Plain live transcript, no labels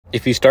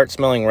If you start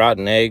smelling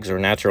rotten eggs or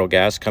natural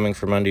gas coming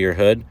from under your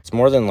hood, it's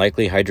more than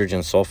likely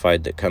hydrogen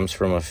sulfide that comes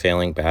from a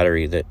failing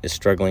battery that is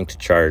struggling to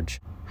charge.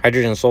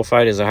 Hydrogen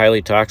sulfide is a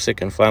highly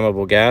toxic and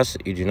flammable gas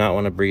that you do not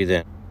want to breathe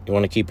in. You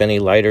want to keep any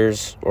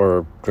lighters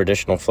or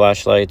traditional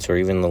flashlights or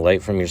even the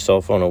light from your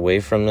cell phone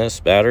away from this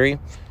battery.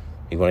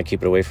 You want to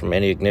keep it away from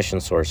any ignition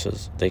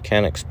sources. They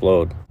can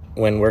explode.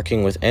 When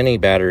working with any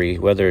battery,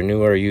 whether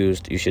new or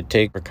used, you should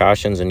take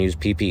precautions and use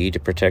PPE to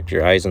protect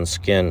your eyes and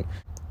skin.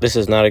 This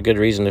is not a good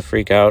reason to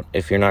freak out.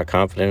 If you're not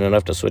confident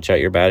enough to switch out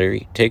your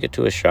battery, take it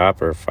to a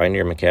shop or find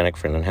your mechanic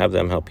friend and have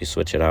them help you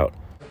switch it out.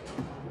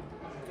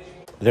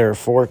 There are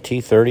 4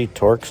 T30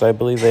 Torques, I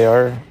believe they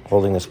are,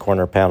 holding this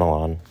corner panel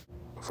on.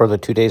 For the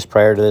 2 days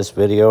prior to this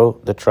video,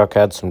 the truck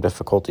had some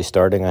difficulty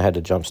starting. I had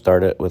to jump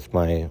start it with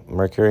my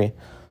Mercury.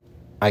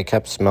 I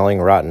kept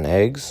smelling rotten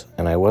eggs,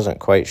 and I wasn't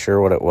quite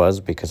sure what it was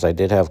because I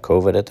did have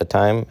COVID at the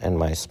time and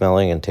my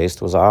smelling and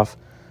taste was off.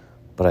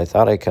 But I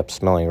thought I kept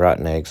smelling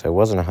rotten eggs. I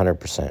wasn't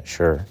 100%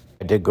 sure.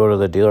 I did go to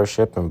the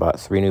dealership and bought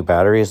 3 new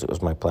batteries. It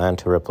was my plan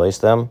to replace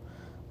them.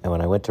 And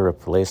when I went to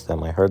replace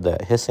them, I heard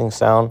that hissing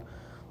sound,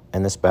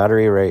 and this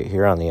battery right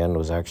here on the end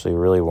was actually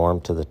really warm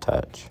to the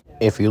touch.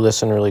 If you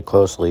listen really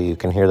closely, you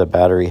can hear the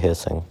battery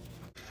hissing.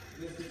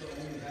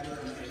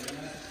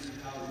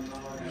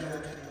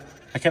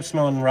 I kept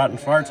smelling rotten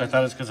farts. I thought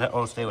it was because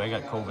oh, stay away, I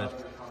got COVID.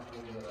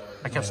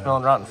 I kept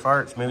smelling rotten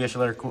farts. Maybe I should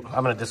let her cool.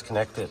 I'm going to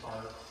disconnect it.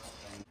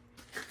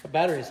 The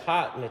battery's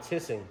hot and it's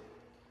hissing.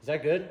 Is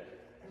that good?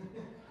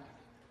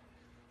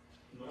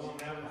 Use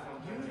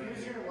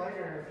your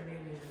lighter if you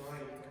need to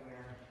light in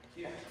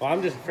there. Well,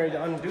 I'm just afraid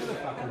to undo the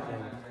fucking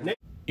thing.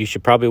 You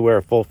should probably wear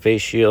a full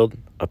face shield,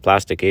 a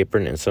plastic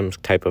apron, and some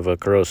type of a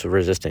corrosive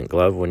resistant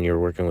glove when you're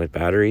working with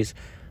batteries,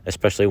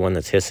 especially one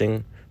that's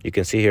hissing. You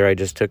can see here I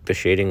just took the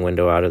shading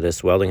window out of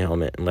this welding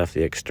helmet and left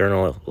the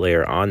external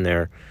layer on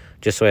there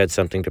just so I had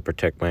something to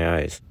protect my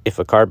eyes. If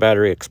a car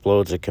battery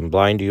explodes, it can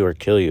blind you or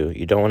kill you.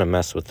 You don't want to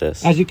mess with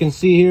this. As you can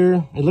see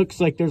here, it looks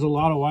like there's a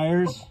lot of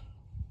wires.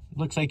 It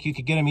looks like you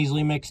could get them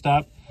easily mixed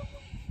up.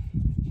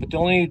 But the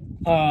only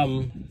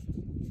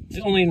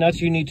nuts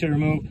you need to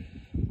remove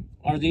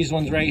are these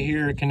ones right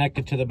here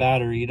connected to the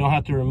battery. You don't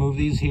have to remove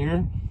these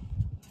here.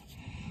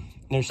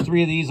 There's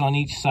 3 of these on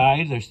each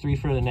side. There's 3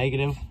 for the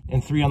negative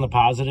and 3 on the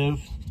positive.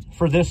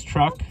 For this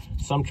truck,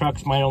 some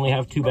trucks might only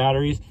have 2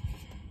 batteries,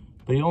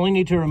 but you only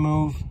need to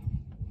remove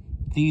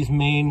these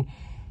main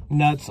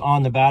nuts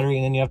on the battery,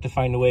 and then you have to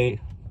find a way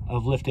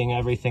of lifting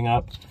everything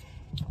up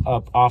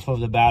off of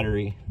the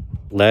battery.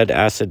 Lead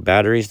acid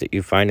batteries that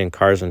you find in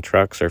cars and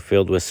trucks are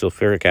filled with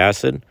sulfuric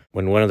acid.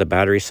 When one of the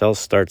battery cells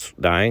starts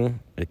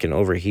dying, it can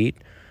overheat,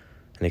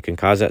 and it can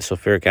cause that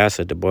sulfuric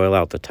acid to boil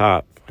out the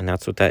top. And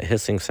that's what that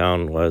hissing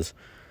sound was.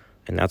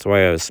 And that's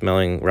why I was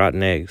smelling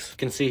rotten eggs. You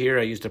can see here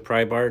I used a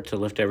pry bar to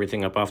lift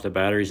everything up off the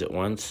batteries at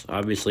once.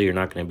 Obviously, you're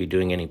not going to be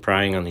doing any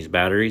prying on these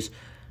batteries,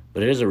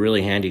 but it is a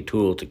really handy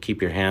tool to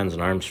keep your hands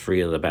and arms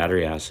free of the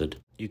battery acid.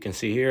 You can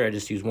see here I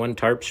just used one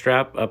tarp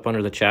strap up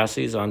under the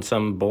chassis on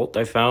some bolt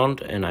I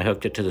found, and I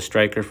hooked it to the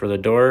striker for the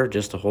door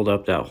just to hold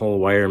up that whole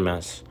wire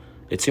mess.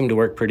 It seemed to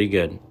work pretty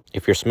good.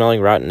 If you're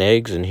smelling rotten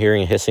eggs and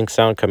hearing a hissing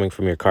sound coming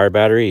from your car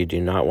battery, you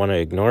do not want to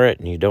ignore it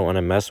and you don't want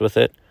to mess with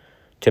it.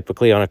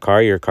 Typically on a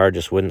car, your car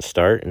just wouldn't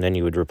start and then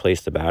you would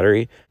replace the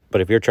battery. But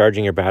if you're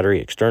charging your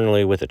battery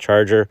externally with a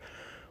charger,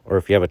 or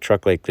if you have a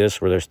truck like this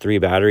where there's 3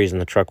 batteries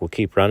and the truck will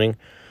keep running,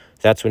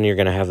 that's when you're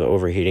going to have the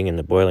overheating and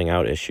the boiling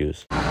out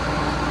issues.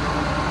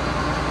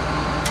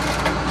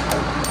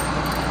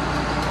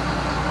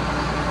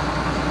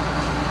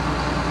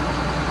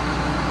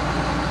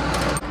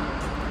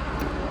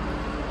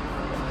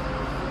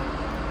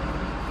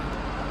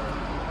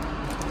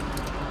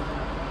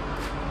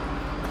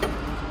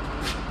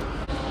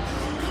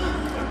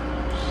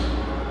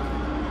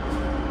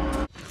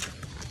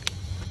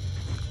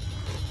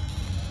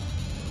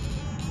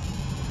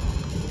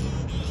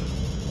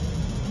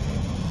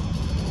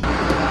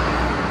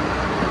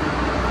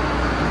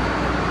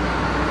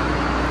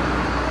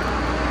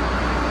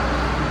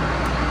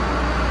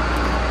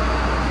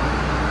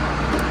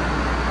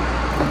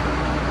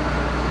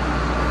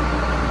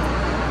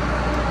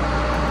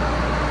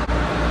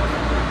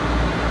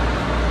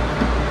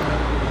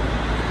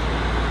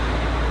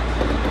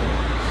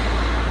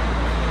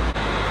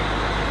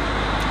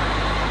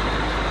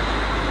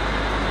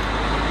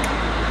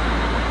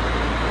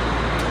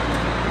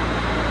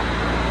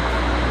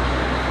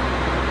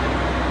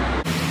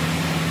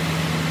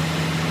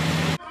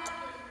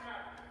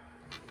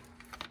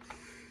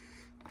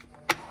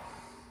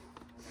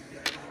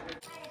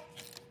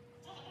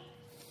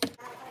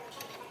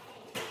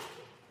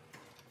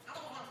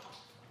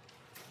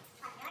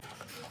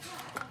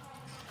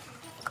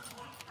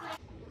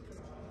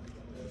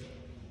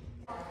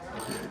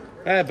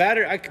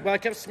 Battery. I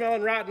kept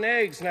smelling rotten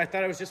eggs, and I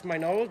thought it was just my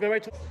nose. Remember I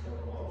told